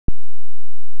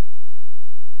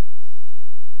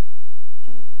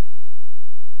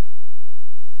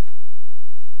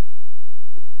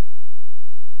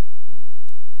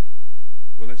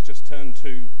let's just turn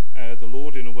to the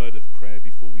Lord in a word of prayer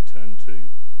before we turn to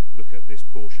look at this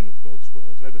portion of God's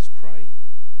word. Let us pray.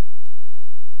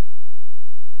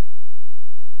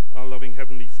 Our loving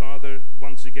Heavenly Father,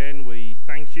 once again we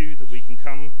thank you that we can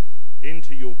come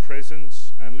into your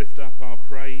presence and lift up our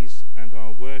praise and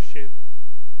our worship.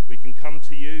 We can come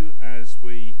to you as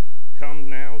we come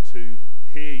now to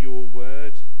hear your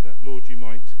word, that Lord you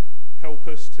might help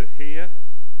us to hear,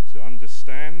 to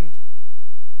understand,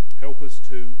 help us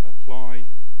to apply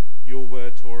your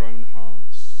word to our own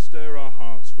hearts. Stir our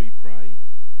hearts, we pray,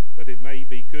 that it may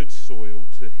be good soil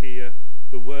to hear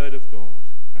the word of God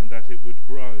and that it would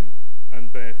grow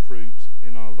and bear fruit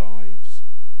in our lives.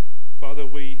 Father,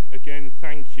 we again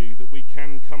thank you that we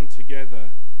can come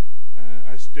together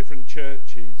as different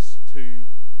churches to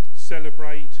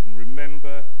celebrate and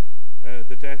remember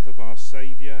the death of our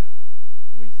Saviour.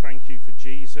 We thank you for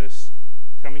Jesus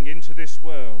coming into this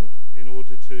world in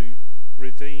order to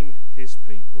redeem his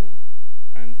people.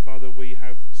 And Father, we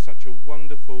have such a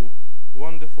wonderful,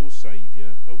 wonderful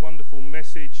Saviour, a wonderful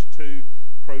message to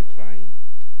proclaim.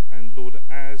 And Lord,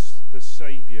 as the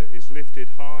Saviour is lifted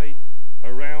high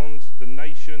around the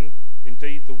nation,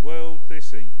 indeed the world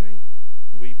this evening,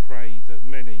 we pray that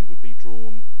many would be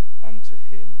drawn unto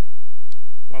him.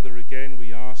 Father, again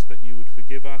we ask that you would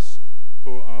forgive us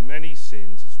for our many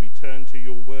sins as we turn to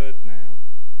your word now.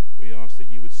 We ask that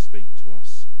you would speak to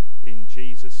us. In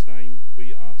Jesus' name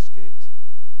we ask it.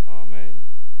 Amen.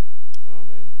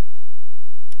 Amen.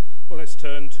 Well, let's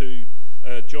turn to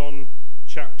John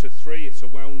chapter 3. It's a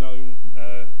well-known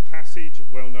passage,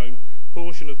 a well-known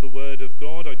portion of the Word of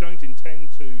God. I don't intend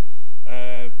to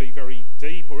be very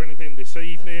deep or anything this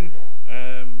evening.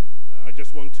 I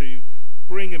just want to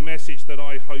bring a message that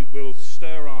I hope will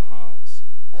stir our hearts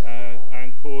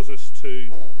and cause us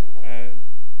to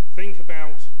think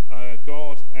about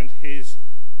God and his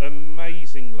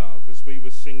amazing love, as we were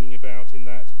singing about in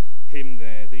that hymn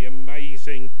there, the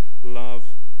amazing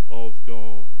love of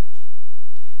God.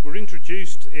 We're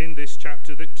introduced in this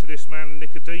chapter to this man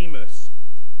Nicodemus,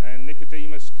 and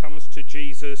Nicodemus comes to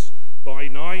Jesus by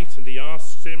night and he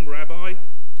asks him, Rabbi,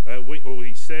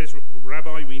 he says,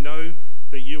 Rabbi, we know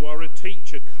that you are a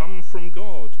teacher come from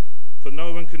God, for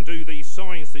no one can do these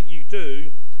signs that you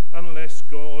do unless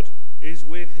God is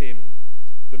with him.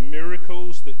 The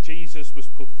miracles that Jesus was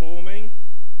performing,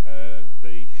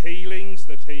 the healings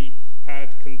that he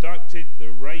had conducted,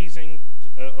 the raising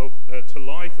to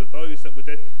life of those that were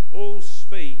dead, all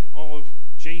speak of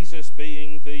Jesus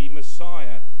being the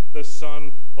Messiah, the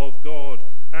Son of God.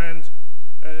 And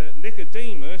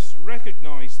Nicodemus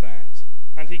recognized that,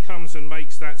 and he comes and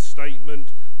makes that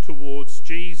statement towards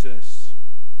Jesus.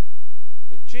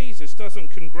 But Jesus doesn't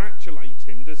congratulate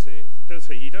him, does he?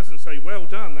 He doesn't say, well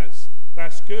done,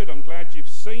 that's good, I'm glad you've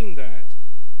seen that.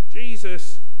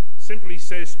 Jesus simply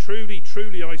says, truly,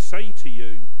 truly I say to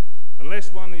you,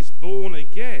 unless one is born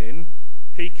again,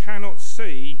 he cannot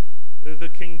see the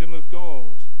kingdom of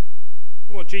God.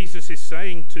 And what Jesus is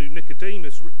saying to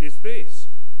Nicodemus is this: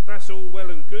 that's all well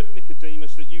and good,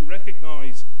 Nicodemus, that you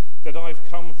recognize that I've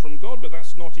come from God, but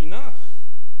that's not enough.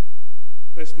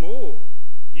 There's more.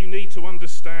 You need to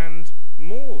understand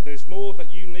more. There's more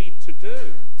that you need to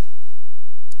do.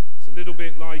 It's a little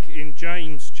bit like in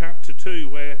James chapter 2,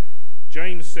 where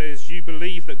James says, you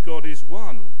believe that God is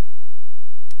one.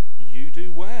 You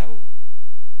do well.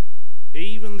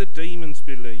 Even the demons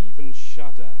believe and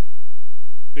shudder.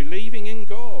 Believing in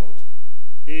God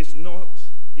is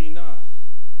not enough.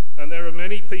 And there are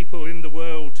many people in the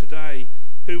world today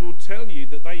who will tell you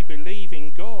that they believe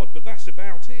in God, but that's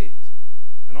about it.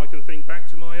 And I can think back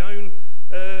to my own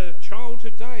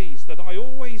childhood days that I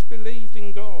always believed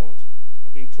in God.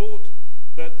 I've been taught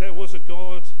that there was a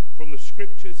God from the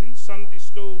scriptures in Sunday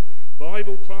school,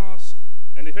 Bible class,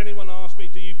 and if anyone asked me,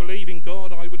 do you believe in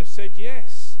God, I would have said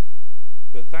yes.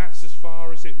 But that's as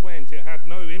far as it went. It had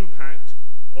no impact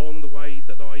on the way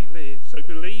that I lived. So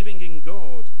believing in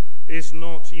God is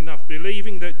not enough.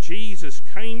 Believing that Jesus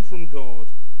came from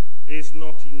God is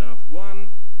not enough. One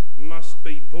must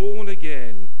be born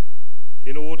again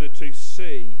in order to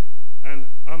see and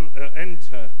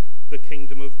enter the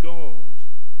kingdom of God.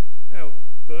 Now,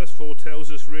 verse 4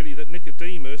 tells us really that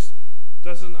Nicodemus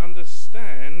doesn't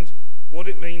understand what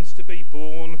it means to be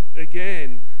born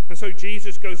again. And so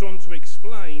Jesus goes on to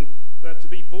explain that to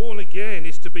be born again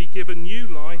is to be given new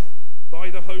life by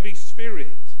the Holy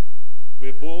Spirit.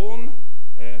 We're born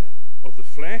of the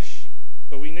flesh,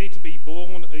 but we need to be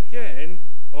born again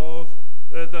of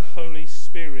the Holy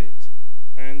Spirit.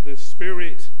 And the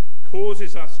Spirit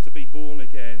causes us to be born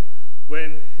again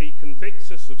when he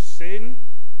convicts us of sin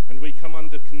and we come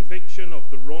under conviction of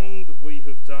the wrong that we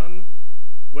have done.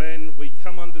 when we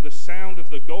come under the sound of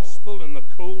the gospel and the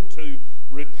call to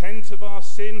repent of our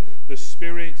sin, the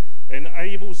Spirit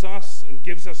enables us and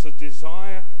gives us a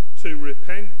desire to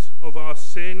repent of our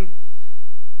sin.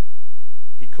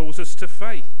 He calls us to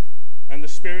faith, and the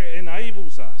Spirit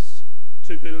enables us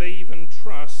to believe and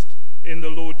trust in the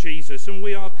Lord Jesus. And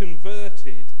we are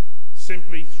converted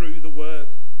simply through the work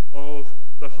of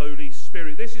the Holy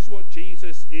Spirit. This is what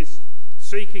Jesus is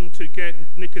seeking to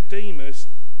get Nicodemus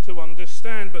to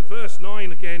understand. But verse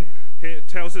 9 again here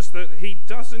tells us that he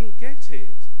doesn't get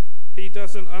it. He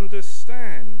doesn't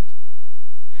understand.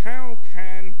 How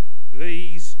can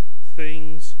these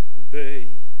things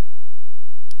be?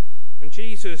 And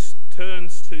Jesus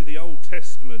turns to the Old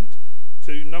Testament,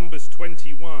 to Numbers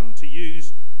 21, to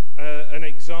use an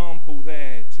example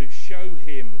there to show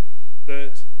him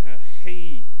that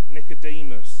he,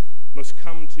 Nicodemus, must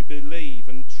come to believe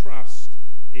and trust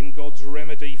in God's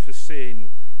remedy for sin.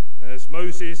 As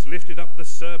Moses lifted up the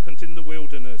serpent in the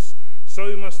wilderness,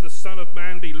 so must the Son of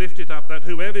Man be lifted up, that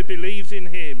whoever believes in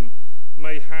him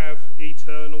may have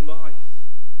eternal life.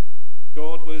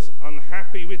 God was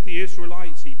unhappy with the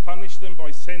Israelites. He punished them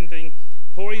by sending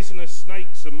poisonous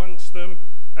snakes amongst them,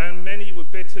 and many were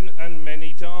bitten and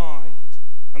many died.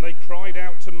 And they cried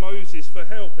out to Moses for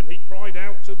help, and he cried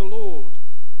out to the Lord.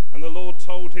 And the Lord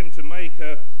told him to make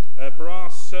a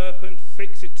brass serpent,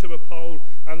 fix it to a pole,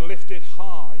 and lift it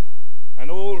high. And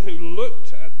all who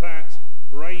looked at that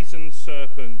brazen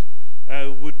serpent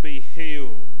would be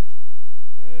healed.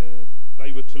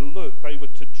 They were to look, they were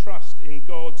to trust in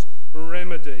God's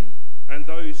remedy, and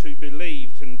those who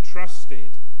believed and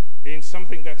trusted in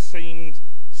something that seemed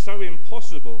so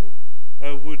impossible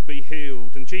would be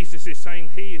healed. And Jesus is saying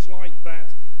he is like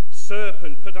that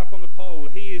serpent put up on the pole.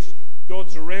 He is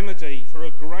God's remedy for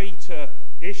a greater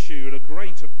issue and a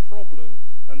greater problem,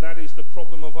 and that is the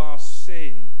problem of our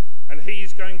sin. And he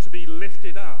is going to be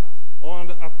lifted up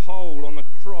on a pole, on a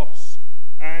cross,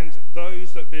 and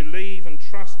those that believe and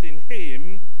trust in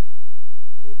him,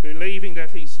 believing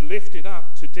that he's lifted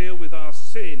up to deal with our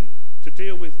sin,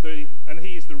 and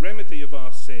he is the remedy of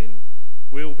our sin,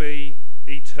 will be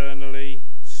eternally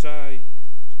saved.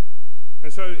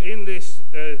 And so in this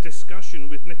discussion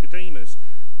with Nicodemus,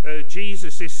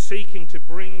 Jesus is seeking to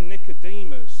bring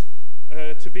Nicodemus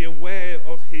to be aware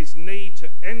of his need to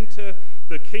enter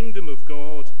the kingdom of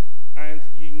God, and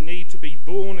you need to be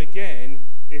born again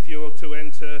if you are to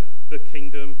enter the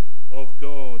kingdom of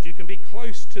God. You can be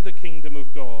close to the kingdom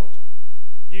of God.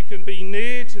 You can be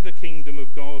near to the kingdom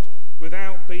of God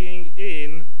without being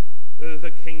in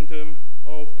the kingdom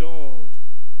of God.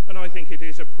 And I think it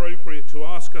is appropriate to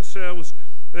ask ourselves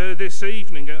this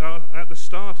evening at the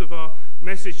start of our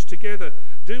message together,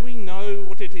 do we know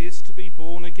what it is to be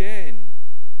born again?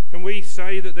 Can we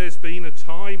say that there's been a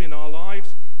time in our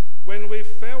lives when we've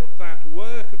felt that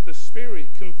work of the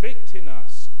Spirit convicting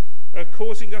us,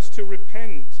 causing us to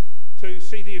repent, to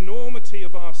see the enormity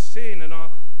of our sin and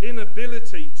our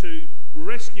inability to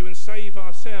rescue and save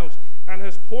ourselves, and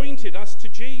has pointed us to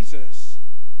Jesus?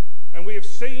 And we have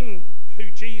seen who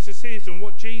Jesus is and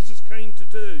what Jesus came to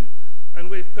do, and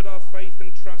we've put our faith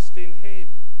and trust in him.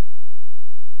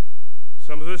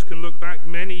 Some of us can look back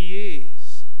many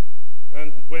years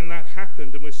and when that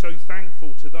happened, and we're so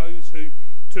thankful to those who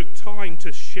took time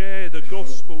to share the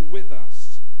gospel with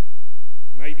us.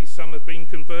 Maybe some have been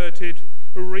converted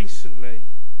recently.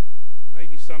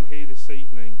 Maybe some here this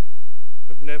evening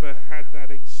have never had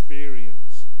that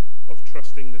experience of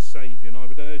trusting the Saviour, and I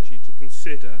would urge you to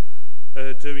consider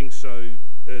doing so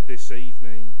this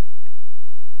evening.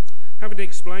 Having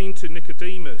explained to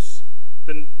Nicodemus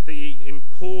the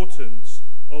importance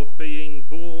of being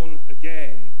born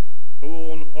again,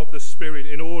 born of the Spirit,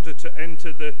 in order to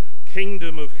enter the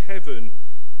kingdom of heaven,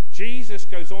 Jesus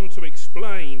goes on to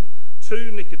explain to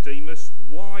Nicodemus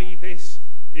why this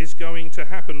is going to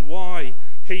happen, why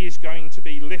he is going to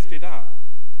be lifted up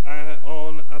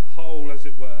on a pole, as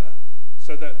it were,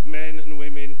 so that men and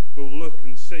women will look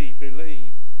and see,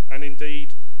 believe, and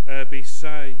indeed be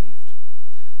saved.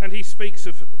 And he speaks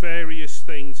of various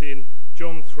things in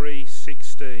John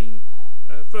 3:16.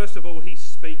 First of all, he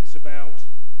speaks about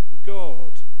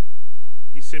God.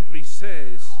 He simply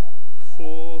says,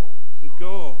 for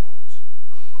God.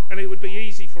 And it would be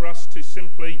easy for us to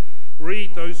simply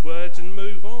read those words and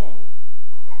move on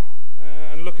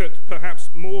and look at perhaps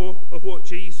more of what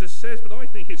Jesus says. But I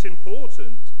think it's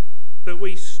important that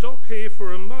we stop here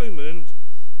for a moment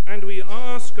and we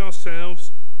ask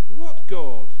ourselves, what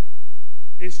God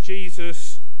is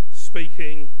Jesus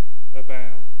speaking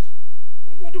about?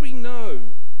 What do we know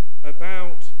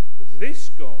about this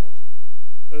God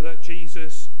that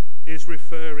Jesus is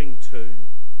referring to?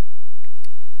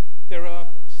 there are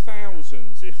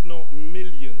thousands, if not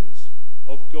millions,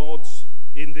 of gods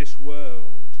in this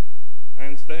world.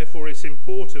 And therefore it's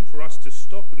important for us to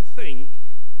stop and think,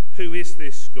 who is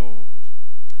this God?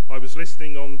 I was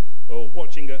listening or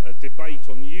watching a debate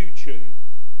on YouTube.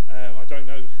 I don't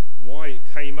know why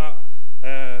it came up.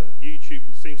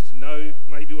 YouTube seems to know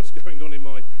maybe what's going on in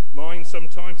my mind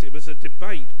sometimes. It was a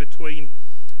debate between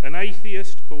an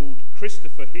atheist called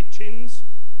Christopher Hitchens,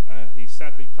 he's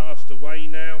sadly passed away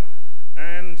now,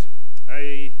 and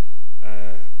I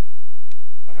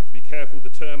have to be careful the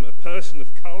term, a person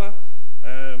of colour,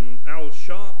 Al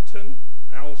Sharpton.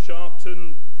 Al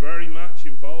Sharpton, very much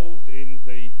involved in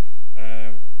the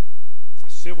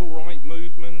civil rights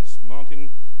movements,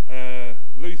 Martin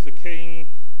Luther King,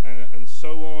 and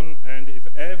so on. And if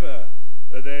ever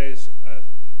there's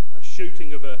a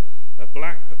shooting of a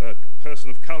black person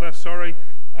of colour,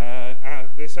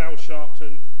 this Al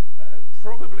Sharpton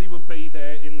probably would be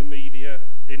there in the media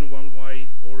in one way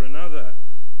or another.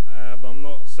 I'm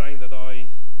not saying that I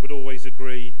would always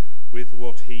agree with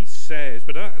what he says,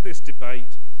 but at this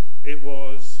debate it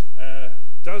was,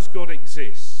 does God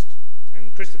exist?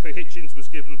 And Christopher Hitchens was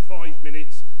given 5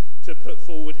 minutes to put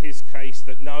forward his case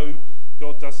that no,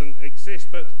 God doesn't exist.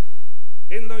 But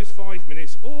in those 5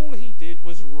 minutes, all he did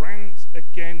was rant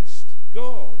against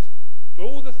God.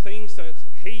 All the things that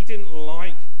he didn't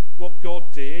like what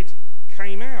God did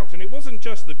came out. And it wasn't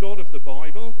just the God of the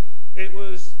Bible, it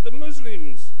was the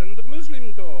Muslims and the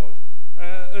Muslim God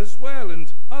as well,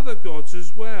 and other gods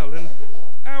as well. And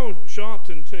Al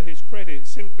Sharpton, to his credit,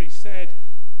 simply said,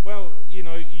 well,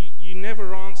 you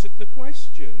never answered the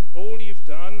question. All you've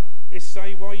done is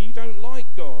say why you don't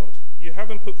like God. You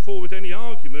haven't put forward any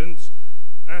arguments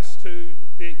as to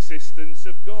the existence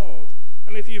of God.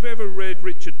 And if you've ever read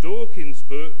Richard Dawkins'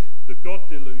 book, The God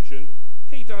Delusion,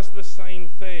 he does the same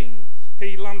thing.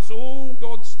 He lumps all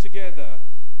gods together.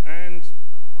 And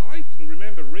I can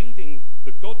remember reading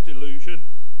The God Delusion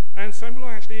and saying, well,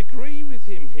 I actually agree with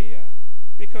him here,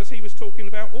 because he was talking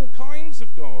about all kinds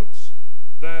of gods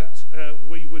that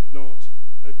we would not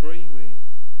agree with.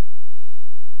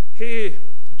 Here,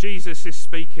 Jesus is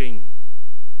speaking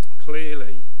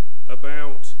clearly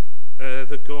about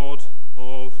the God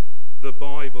of the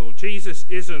Bible. Jesus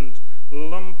isn't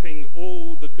lumping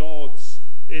all the gods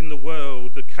in the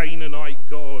world, the Canaanite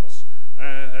gods,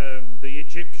 the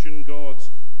Egyptian gods,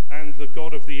 and the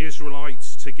God of the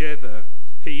Israelites together.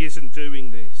 He isn't doing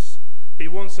this. He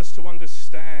wants us to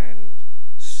understand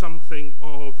something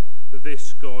of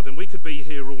this God. And we could be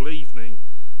here all evening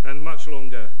and much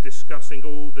longer discussing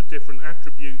all the different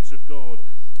attributes of God.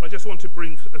 I just want to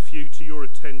bring a few to your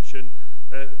attention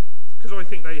because I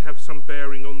think they have some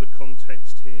bearing on the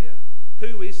context here.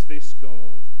 Who is this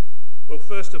God? Well,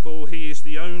 first of all, he is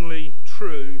the only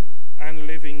true and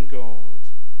living God.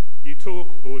 You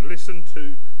talk or listen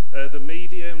to the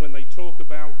media, and when they talk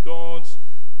about gods,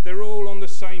 they're all on the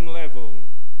same level.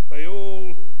 They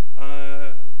all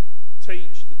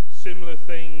teach similar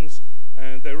things,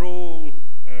 and they're all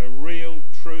real,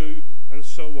 true, and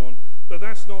so on. But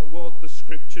that's not what the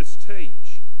scriptures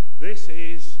teach. This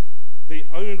is the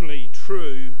only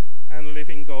true and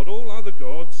living God. All other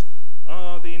gods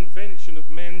are the invention of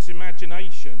men's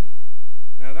imagination.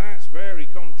 Now that's very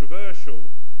controversial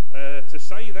to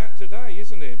say that today,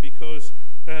 isn't it? Because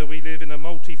we live in a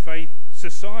multi-faith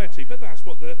society, but that's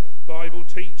what the Bible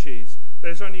teaches.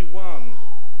 There's only one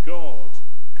God,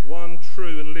 one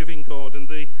true and living God. And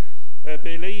the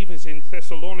believers in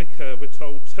Thessalonica were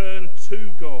told, turn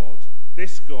to God,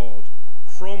 this God,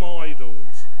 from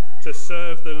idols to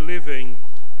serve the living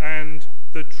and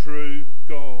the true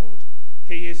God.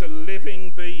 He is a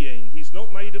living being. He's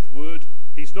not made of wood,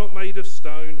 he's not made of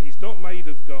stone, he's not made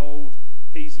of gold.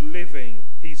 He's living,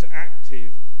 he's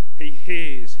active, he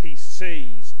hears, he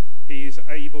sees, he is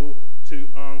able to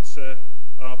answer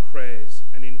our prayers.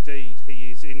 And indeed,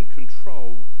 he is in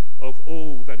control of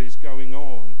all that is going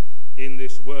on in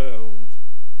this world.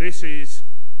 This is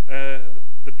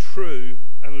the true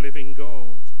and living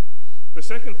God. The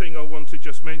second thing I want to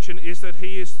just mention is that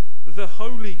he is the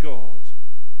holy God.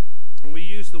 And we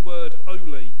use the word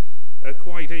holy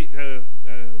quite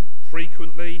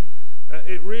frequently.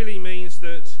 It really means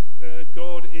that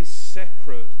God is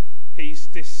separate. He's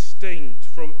distinct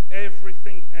from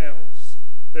everything else.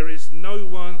 There is no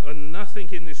one and nothing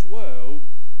in this world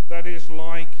that is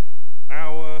like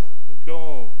our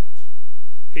God.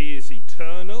 He is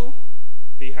eternal.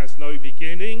 He has no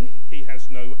beginning. He has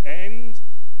no end.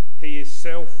 He is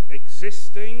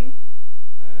self-existing.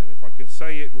 If I can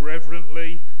say it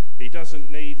reverently, he doesn't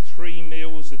need 3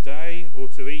 meals a day or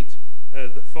to eat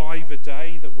the 5 a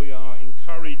day that we are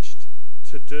encouraged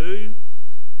to do.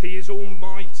 He is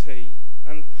almighty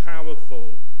and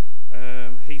powerful.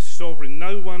 He's sovereign.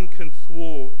 No one can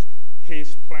thwart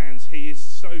his plans. He is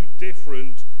so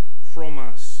different from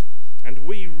us, and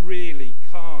we really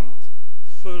can't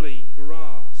fully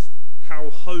grasp how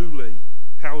holy,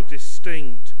 how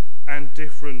distinct and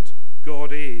different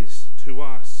God is to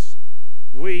us.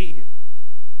 We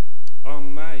are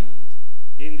made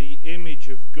in the image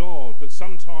of God, but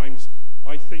sometimes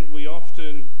I think we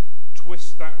often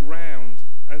twist that round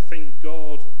and think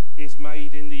God is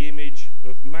made in the image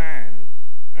of man,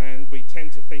 and we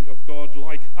tend to think of God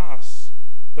like us,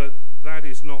 but that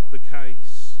is not the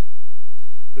case.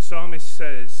 The psalmist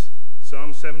says,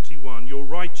 Psalm 71, "Your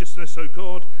righteousness, O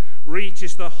God,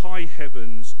 reaches the high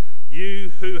heavens. You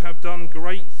who have done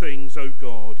great things, O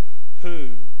God,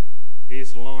 who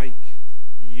is like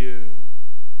you?"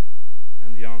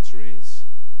 And the answer is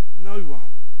no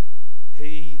one.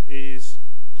 He is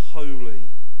holy,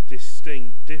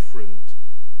 distinct, different,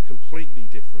 completely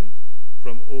different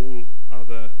from all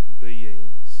other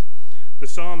beings. The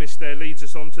psalmist there leads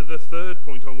us on to the third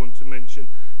point I want to mention,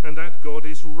 and that God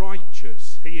is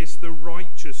righteous. He is the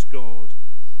righteous God.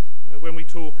 When we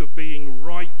talk of being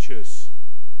righteous,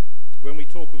 when we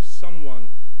talk of someone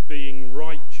being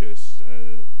righteous,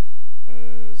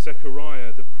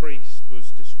 Zechariah the priest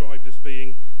was described as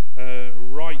being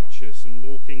righteous and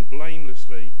walking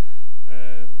blamelessly.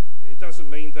 It doesn't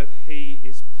mean that he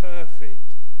is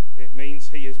perfect. It means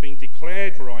he has been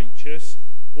declared righteous,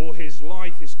 or his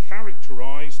life is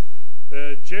characterized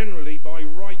generally by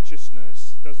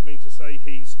righteousness. Doesn't mean to say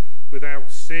he's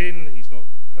without sin.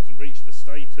 Hasn't reached the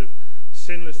state of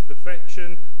sinless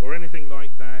perfection or anything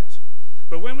like that.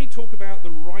 But when we talk about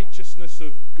the righteousness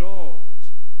of God,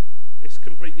 it's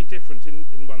completely different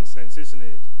in one sense, isn't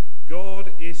it?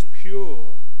 God is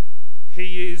pure.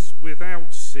 He is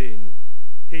without sin.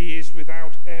 He is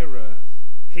without error.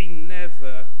 He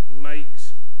never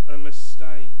makes a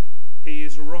mistake. He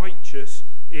is righteous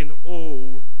in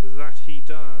all that he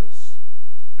does.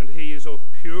 And he is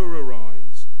of purer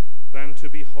eyes than to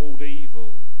behold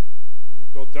evil.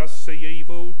 God does see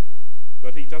evil,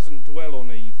 but he doesn't dwell on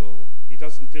evil. He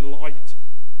doesn't delight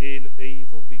in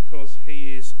evil because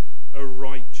he is a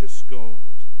righteous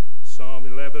God. Psalm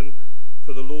 11,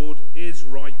 "For the Lord is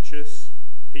righteous.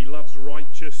 He loves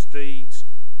righteous deeds.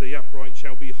 The upright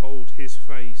shall behold his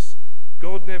face."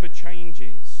 God never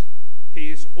changes.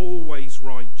 He is always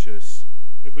righteous.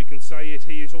 If we can say it,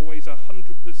 he is always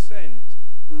 100%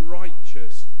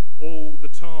 righteous all the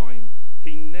time.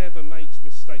 He never makes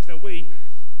mistakes. Now, we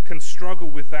can struggle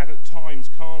with that at times,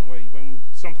 can't we? When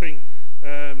something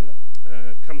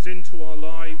comes into our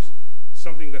lives,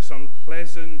 something that's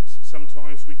unpleasant,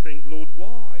 sometimes we think, Lord,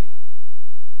 why?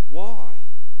 Why?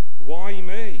 Why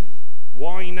me?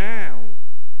 Why now?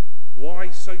 Why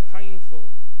so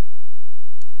painful?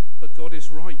 But God is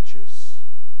righteous,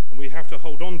 and we have to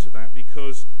hold on to that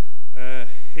because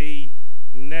he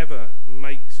never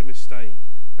makes a mistake,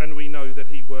 and we know that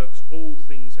he works all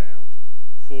things out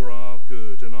for our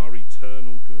good and our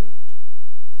eternal good.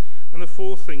 And the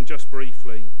fourth thing, just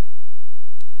briefly,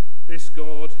 this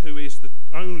God who is the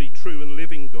only true and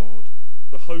living God,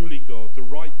 the holy God, the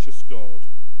righteous God,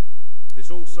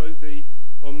 is also the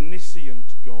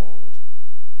omniscient God.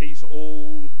 He's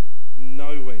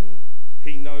all-knowing.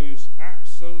 He knows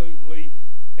absolutely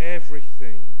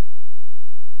everything.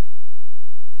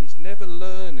 He's never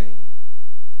learning,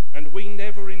 and we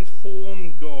never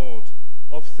inform God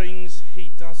of things he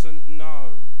doesn't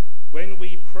know. When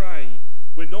we pray,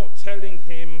 we're not telling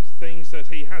him things that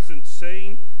he hasn't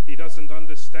seen, he doesn't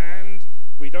understand.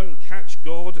 We don't catch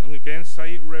God, and again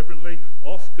say it reverently,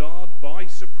 off guard, by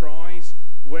surprise,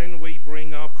 when we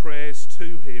bring our prayers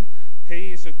to him.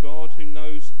 He is a God who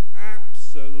knows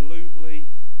absolutely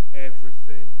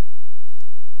everything.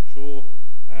 I'm sure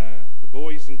the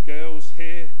boys and girls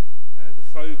here, the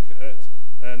folk at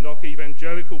Knock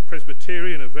Evangelical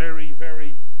Presbyterian are very,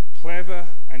 very clever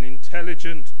and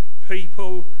intelligent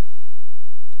people,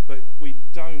 but we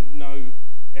don't know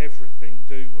everything,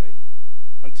 do we?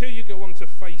 Until you go onto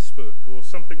Facebook or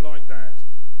something like that,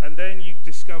 and then you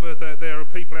discover that there are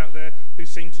people out there who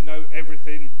seem to know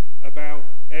everything about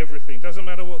everything. Doesn't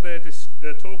matter what they're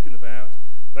talking about,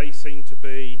 they seem to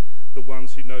be the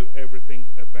ones who know everything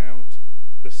about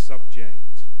the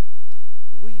subject.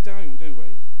 We don't, do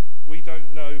we? We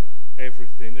don't know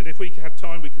everything. And if we had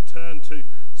time, we could turn to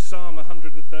Psalm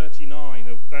 139,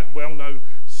 of that well-known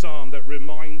psalm that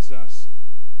reminds us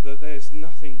that there's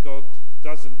nothing God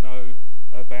doesn't know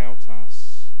about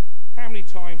us. How many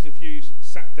times have you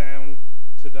sat down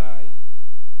today?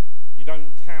 You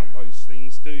don't count those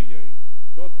things, do you?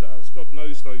 God does. God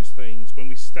knows those things. When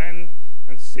we stand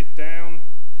and sit down,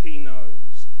 he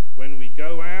knows. When we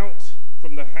go out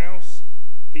from the house,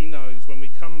 he knows. When we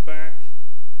come back,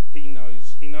 he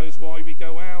knows. He knows why we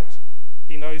go out.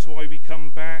 He knows why we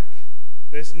come back.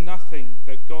 There's nothing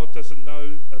that God doesn't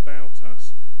know about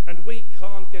us. And we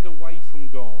can't get away from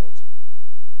God.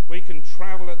 We can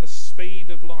travel at the speed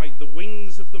of light, the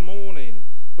wings of the morning,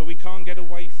 but we can't get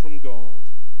away from God.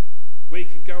 We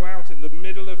could go out in the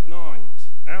middle of night,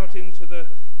 out into the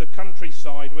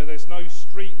countryside where there's no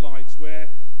street lights, where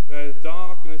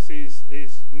darkness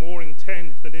is more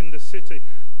intense than in the city.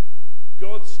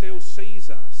 God still sees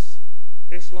us.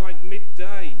 It's like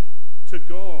midday to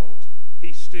God.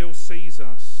 He still sees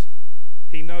us.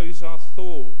 He knows our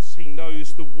thoughts. He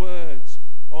knows the words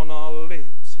on our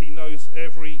lips. He knows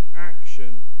every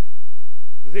action.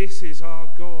 This is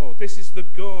our God. This is the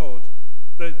God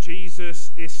that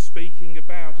Jesus is speaking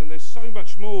about. And there's so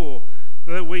much more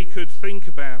that we could think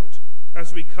about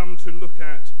as we come to look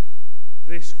at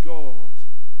this God.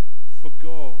 For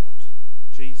God,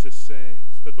 Jesus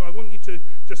says. But I want you to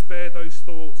just bear those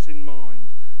thoughts in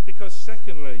mind. Because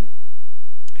secondly,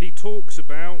 he talks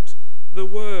about the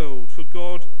world. For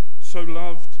God so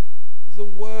loved the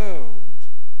world.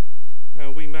 Now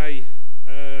we may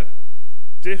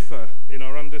differ in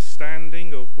our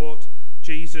understanding of what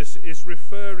Jesus is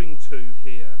referring to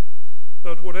here.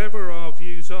 But whatever our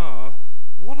views are,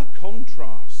 what a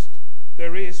contrast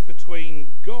there is between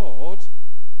God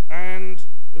and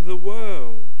the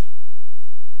world.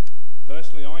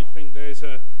 Personally, I think there's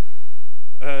a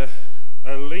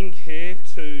link here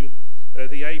to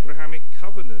the Abrahamic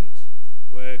covenant,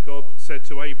 where God said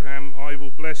to Abraham, I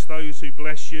will bless those who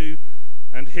bless you,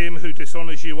 and him who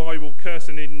dishonours you I will curse,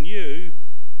 and in you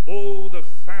all the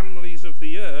families of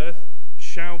the earth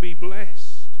shall be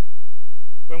blessed.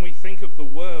 When we think of the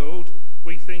world,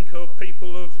 we think of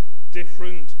people of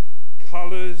different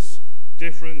colours,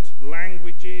 different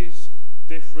languages,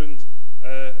 different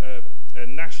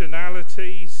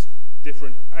nationalities,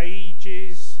 different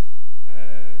ages.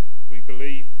 We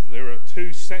believe there are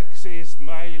two sexes,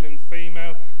 male and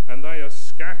female, and they are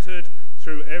scattered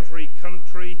through every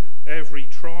country, every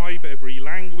tribe, every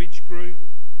language group.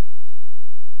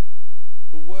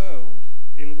 The world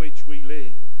in which we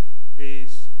live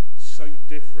is so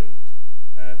different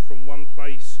from one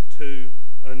place to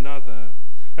another.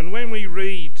 And when we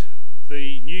read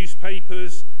the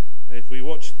newspapers, if we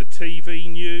watch the TV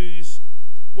news,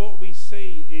 what we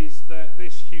see is that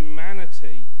this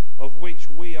humanity of which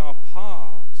we are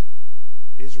part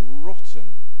is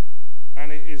rotten,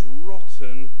 and it is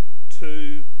rotten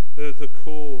to the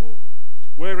core.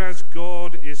 Whereas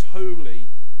God is holy,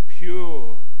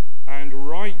 pure, and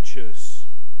righteous,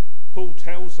 Paul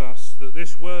tells us that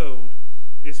this world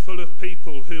is full of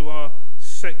people who are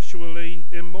sexually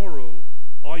immoral,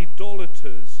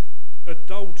 idolaters,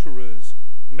 adulterers,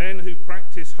 men who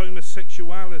practice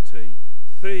homosexuality,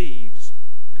 thieves,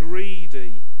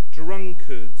 greedy,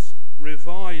 drunkards,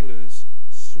 revilers,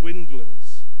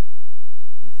 swindlers.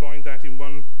 You find that in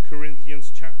 1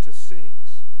 Corinthians chapter 6.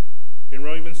 In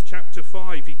Romans chapter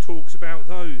 5, he talks about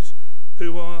those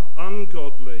who are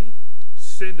ungodly,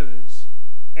 sinners,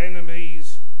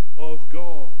 enemies of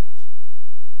God.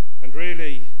 And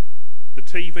really, the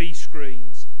TV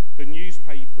screens, the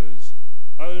newspapers,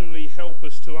 only help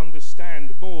us to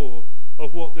understand more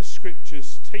of what the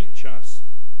scriptures teach us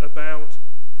about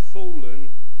fallen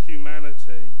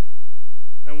humanity.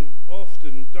 And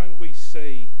often, don't we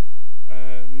see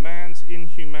man's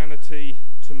inhumanity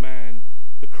to man,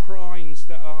 the crimes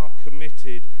that are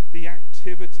committed, the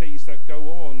activities that go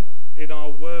on in our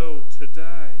world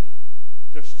today,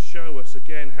 just show us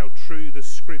again how true the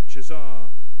scriptures are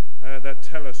that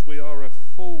tell us we are a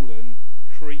fallen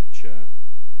creature.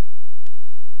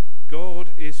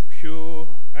 God is pure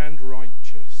and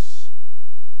righteous.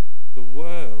 The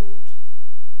world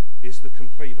is the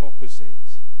complete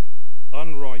opposite,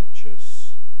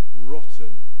 unrighteous,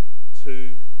 rotten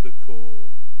to the core.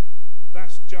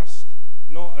 That's just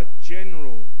not a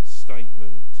general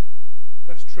statement.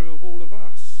 That's true of all of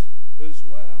us as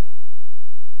well.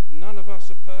 None of us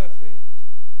are perfect.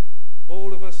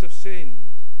 All of us have sinned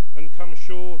and come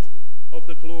short of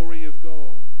the glory of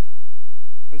God.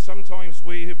 And sometimes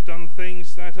we have done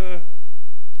things that are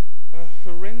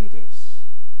horrendous,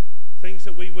 things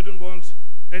that we wouldn't want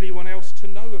anyone else to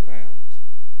know about.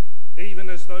 Even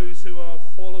as those who are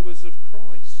followers of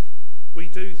Christ, we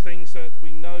do things that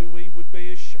we know we would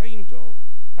be ashamed of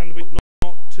and we ought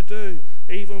not to do.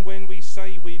 Even when we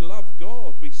say we love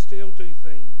God, we still do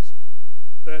things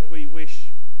that we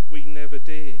wish we never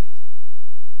did.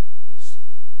 It's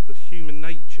the human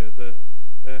nature,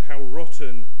 how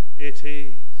rotten it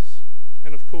is.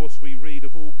 And of course we read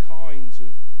of all kinds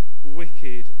of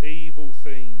wicked, evil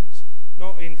things,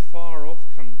 not in far-off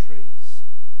countries,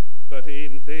 but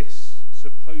in this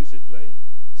supposedly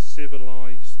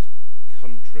civilized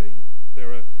country.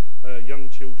 There are young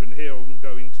children here. I won't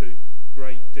go into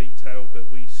great detail,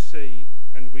 but we see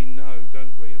and we know,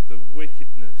 don't we, of the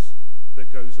wickedness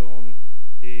that goes on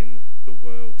in the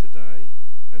world today,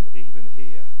 and even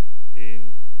here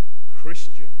in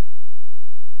Christian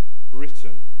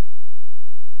Britain,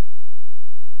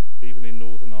 even in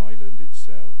Northern Ireland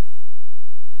itself.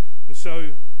 And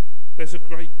so there's a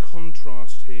great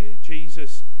contrast here.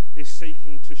 Jesus is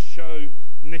seeking to show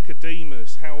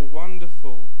Nicodemus how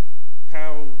wonderful,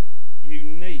 how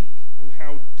unique, and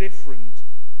how different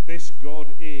this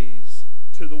God is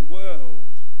to the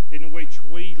world in which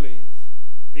we live.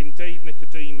 Indeed,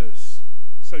 Nicodemus,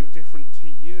 so different to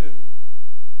you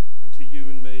and to you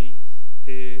and me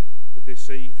here this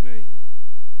evening.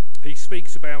 He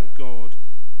speaks about God.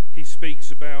 He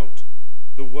speaks about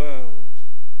the world.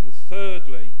 And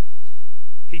thirdly,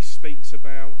 he speaks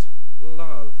about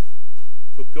love.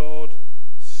 For God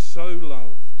so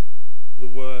loved the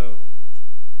world.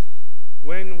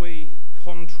 When we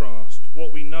contrast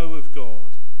what we know of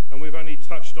God, and we've only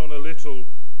touched on a little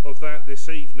of that this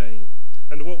evening,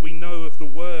 and what we know of the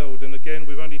world, and again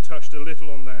we've only touched a little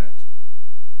on that,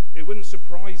 it wouldn't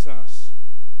surprise us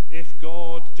if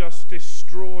God just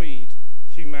destroyed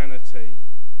humanity,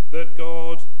 that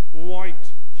God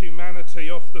wiped humanity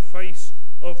off the face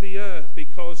of the earth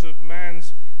because of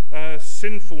man's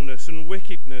sinfulness and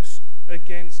wickedness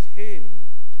against him.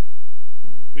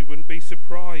 We wouldn't be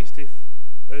surprised if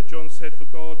John said, for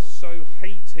God so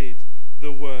hated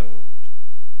the world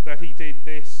that he did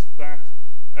this, that,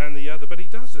 and the other. But he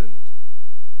doesn't.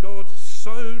 God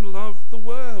so loved the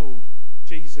world,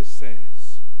 Jesus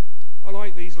says. I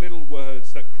like these little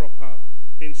words that crop up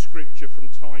in Scripture from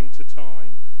time to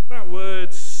time. That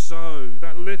word so,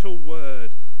 that little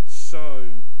word so,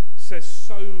 says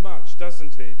so much,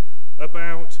 doesn't it,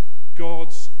 about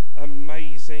God's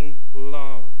amazing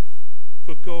love.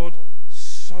 For God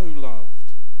so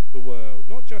loved the world,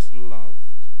 not just loved.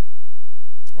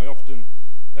 I often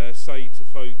say to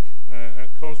folk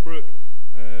at Consbrook,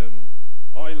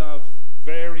 I love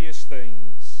various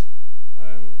things.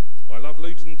 I love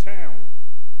Luton Town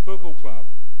Football Club,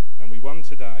 and we won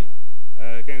today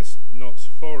against Notts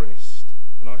Forest,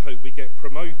 and I hope we get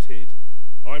promoted.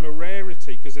 I'm a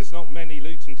rarity because there's not many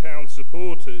Luton Town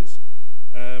supporters,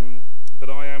 but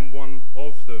I am one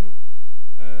of them.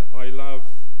 I love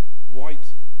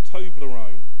white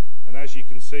Toblerone, and as you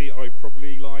can see, I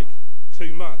probably like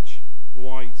too much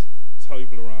white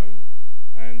Toblerone.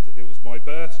 And it was my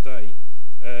birthday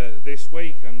this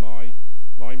week, and my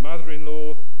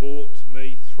mother-in-law bought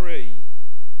me 3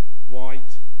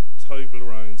 white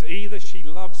Toblerones. Either she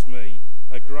loves me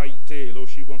a great deal or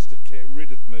she wants to get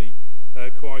rid of me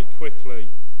quite quickly.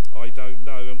 I don't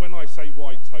know. And when I say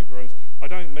white Toblerones, I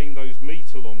don't mean those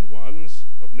metre-long ones.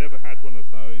 I've never had one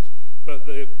of those, but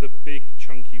the big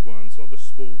chunky ones, not the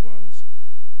small ones.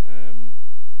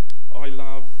 I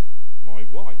love my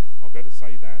wife. I better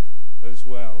say that as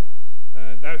well.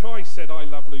 Now, if I said I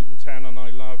love Luton Town and I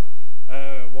love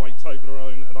white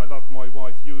Toblerone and I love my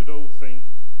wife, you would all think,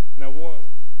 now what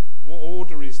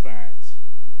order is that?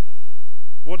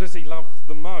 What does he love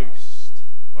the most?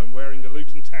 I'm wearing a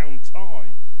Luton Town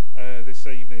tie this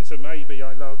evening, so maybe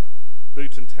I love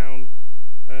Luton Town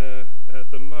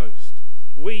the most.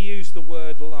 We use the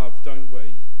word love, don't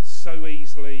we? So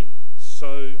easily,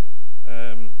 so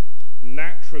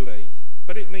naturally,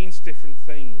 but it means different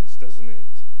things, doesn't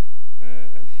it?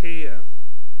 And here,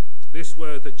 this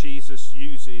word that Jesus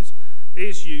uses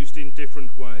is used in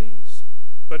different ways,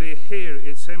 but here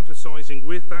it's emphasizing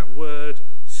with that word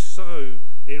so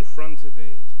in front of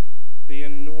it, the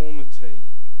enormity,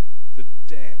 the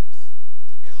depth,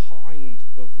 the kind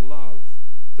of love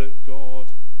that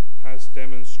God has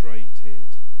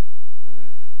demonstrated.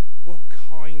 What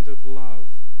kind of love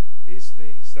is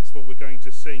this? That's what we're going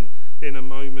to sing in a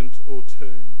moment or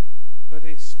two. But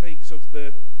it speaks of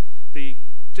the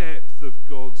depth of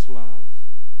God's love,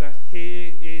 that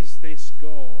here is this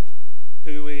God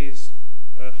who is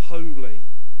holy,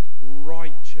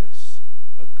 righteous,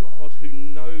 a God who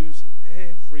knows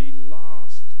every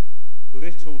last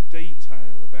little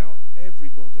detail about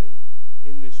everybody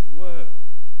in this world,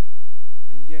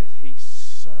 and yet he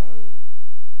so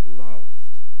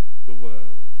loved the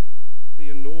world. The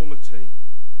enormity,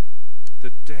 the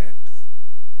depth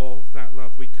of that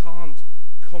love. We can't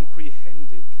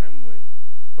comprehend it, can we?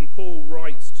 And Paul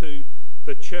writes to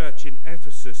the church in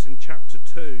Ephesus in chapter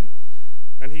 2,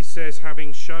 and he says,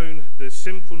 having shown the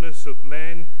sinfulness of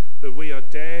men that we are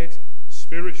dead,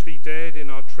 spiritually dead in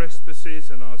our trespasses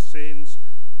and our sins,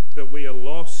 that we are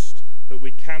lost, that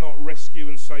we cannot rescue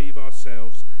and save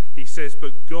ourselves. He says,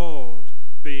 but God,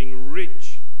 being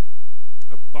rich,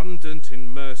 abundant in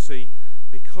mercy,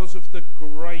 because of the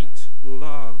great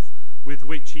love with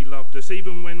which he loved us,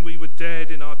 even when we were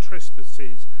dead in our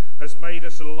trespasses, has made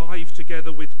us alive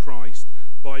together with Christ.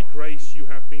 By grace you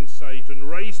have been saved, and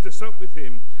raised us up with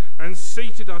him, and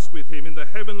seated us with him in the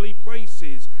heavenly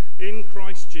places in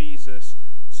Christ Jesus,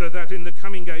 so that in the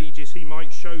coming ages he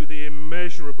might show the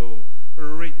immeasurable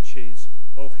riches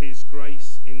of his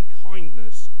grace in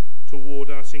kindness toward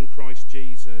us in Christ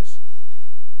Jesus.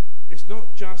 It's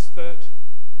not just that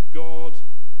God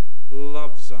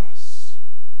loves us.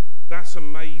 That's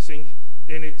amazing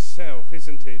in itself,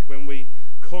 isn't it, when we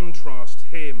contrast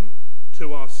him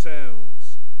to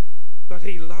ourselves? But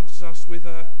he loves us with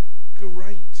a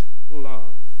great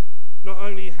love. Not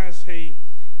only has he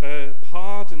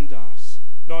pardoned us,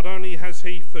 not only has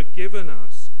he forgiven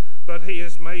us, but he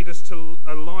has made us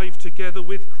alive together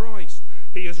with Christ.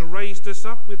 He has raised us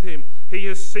up with him. He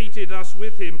has seated us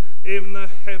with him in the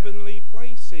heavenly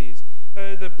places.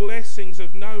 The blessings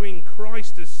of knowing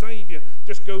Christ as Saviour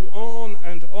just go on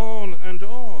and on and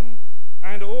on.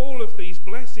 And all of these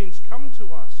blessings come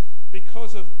to us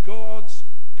because of God's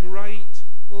great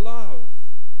love.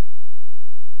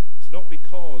 It's not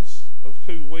because of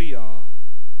who we are.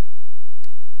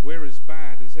 We're as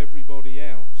bad as everybody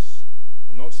else.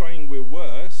 I'm not saying we're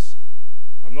worse.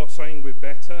 I'm not saying we're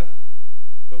better.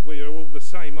 But we are all the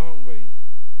same, aren't we?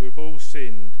 We've all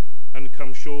sinned and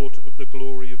come short of the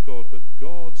glory of God. But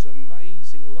God's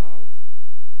amazing love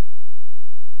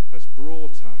has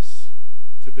brought us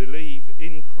to believe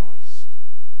in Christ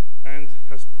and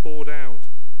has poured out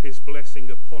his blessing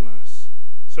upon us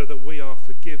so that we are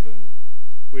forgiven,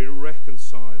 we're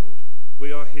reconciled,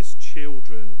 we are his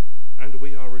children, and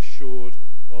we are assured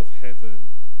of heaven.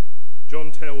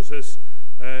 John tells us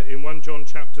in 1 John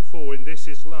chapter 4, in this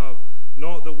is love,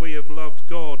 not that we have loved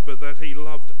God, but that he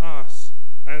loved us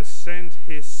and sent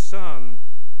his Son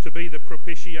to be the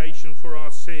propitiation for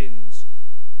our sins,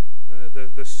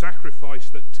 the sacrifice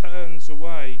that turns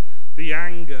away the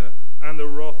anger and the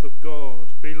wrath of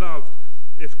God. Beloved,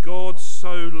 if God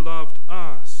so loved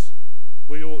us,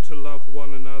 we ought to love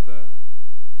one another.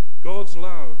 God's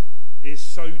love is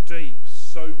so deep,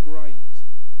 so great,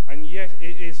 and yet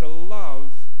it is a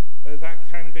love that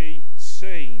can be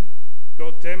seen.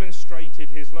 God demonstrated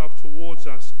his love towards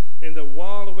us in that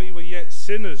while we were yet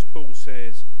sinners, Paul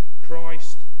says,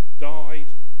 Christ died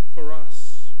for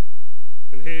us.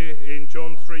 And here in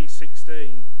John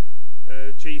 3:16,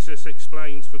 Jesus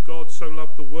explains, for God so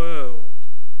loved the world.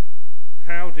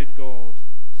 How did God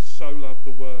so love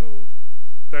the world?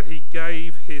 That he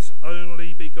gave his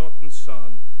only begotten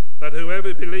Son, that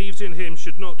whoever believes in him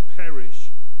should not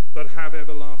perish, but have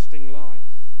everlasting life.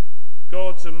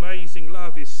 God's amazing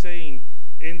love is seen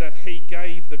in that he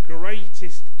gave the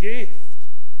greatest gift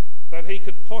that he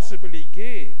could possibly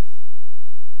give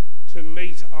to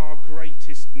meet our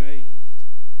greatest need.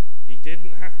 He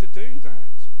didn't have to do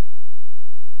that,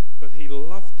 but he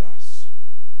loved us,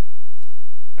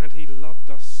 and he loved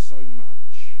us so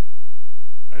much,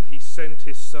 and he sent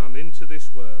his Son into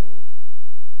this world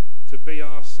to be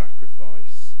our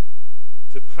sacrifice,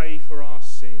 to pay for our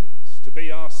sins, to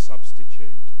be our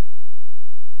substitute,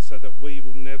 so that we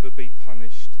will never be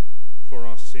punished for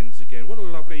our sins again. What a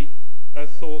lovely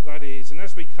thought that is. And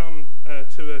as we come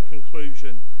to a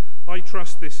conclusion, I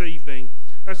trust this evening,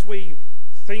 as we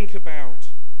think about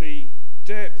the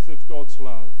depth of God's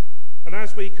love, and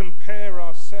as we compare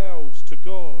ourselves to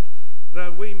God,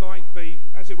 that we might be,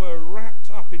 as it were, wrapped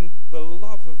up in the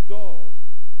love of God,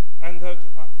 and that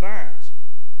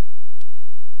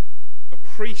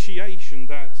appreciation,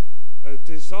 that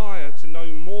desire to know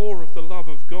more of the love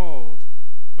of God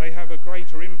may have a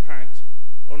greater impact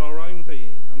on our own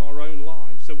being, on our own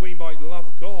lives, that we might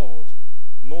love God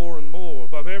more and more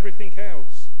above everything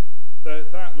else,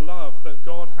 that love that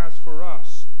God has for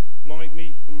us might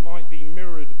be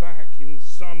mirrored back in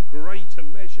some greater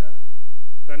measure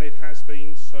than it has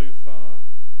been so far,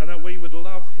 and that we would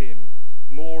love him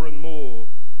more and more.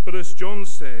 But as John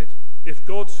said, if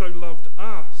God so loved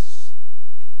us,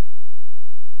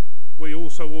 we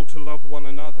also ought to love one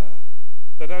another.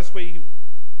 That as we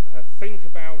think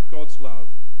about God's love,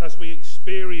 as we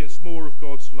experience more of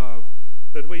God's love,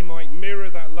 that we might mirror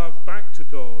that love back to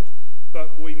God,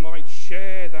 but we might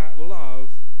share that love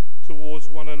towards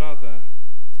one another,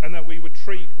 and that we would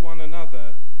treat one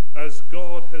another as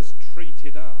God has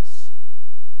treated us.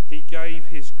 He gave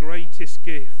his greatest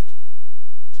gift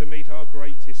to meet our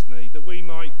greatest need, that we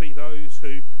might be those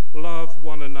who love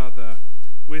one another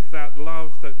with that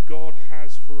love that God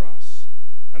has for us,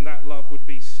 and that love would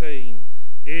be seen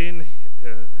in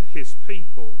his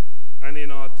people and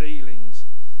in our dealings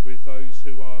with those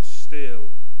who are still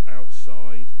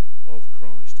outside of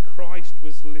Christ. Christ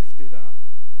was lifted up.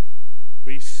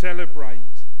 We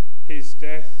celebrate his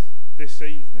death this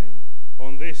evening.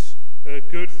 On this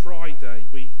Good Friday,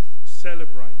 we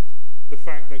celebrate the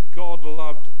fact that God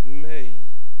loved me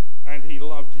and he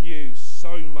loved you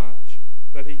so much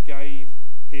that he gave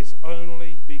his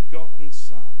only begotten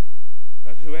Son,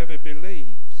 that whoever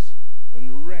believes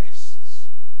and rests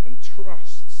and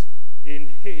trusts in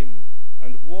him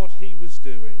and what he was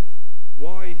doing,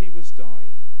 why he was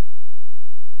dying,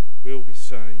 will be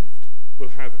saved, will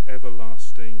have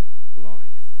everlasting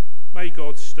life. May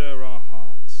God stir our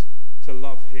hearts to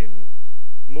love him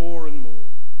more and more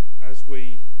as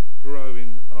we grow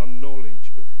in our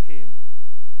knowledge of him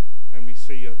and we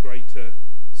see a greater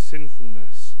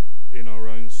sinfulness in our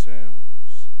own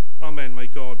selves. Amen. May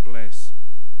God bless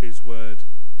his word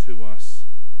to us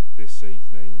this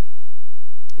evening.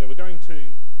 Now we're going to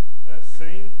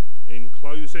sing in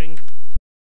closing